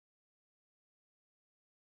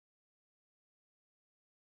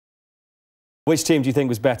Which team do you think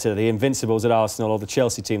was better, the Invincibles at Arsenal or the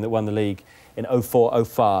Chelsea team that won the league in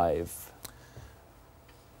 04-05?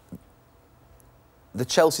 The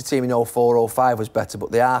Chelsea team in 04-05 was better,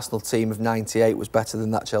 but the Arsenal team of 98 was better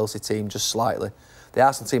than that Chelsea team, just slightly. The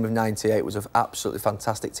Arsenal team of 98 was an absolutely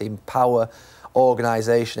fantastic team. Power,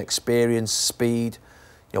 organisation, experience, speed.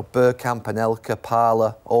 You know, Bergkamp, Anelka,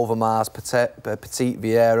 Parlour, Overmars, Petit,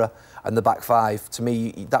 Vieira, and the back five. To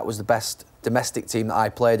me, that was the best domestic team that I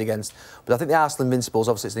played against. But I think the Arsenal Invincibles,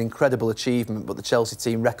 obviously, it's an incredible achievement, but the Chelsea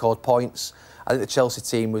team, record points. I think the Chelsea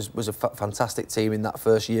team was a fantastic team in that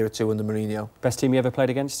first year or two under Mourinho. Best team you ever played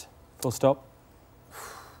against? Full stop.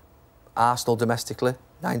 Arsenal domestically,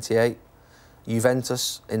 98.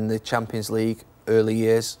 Juventus in the Champions League, early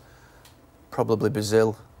years. Probably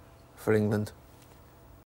Brazil for England.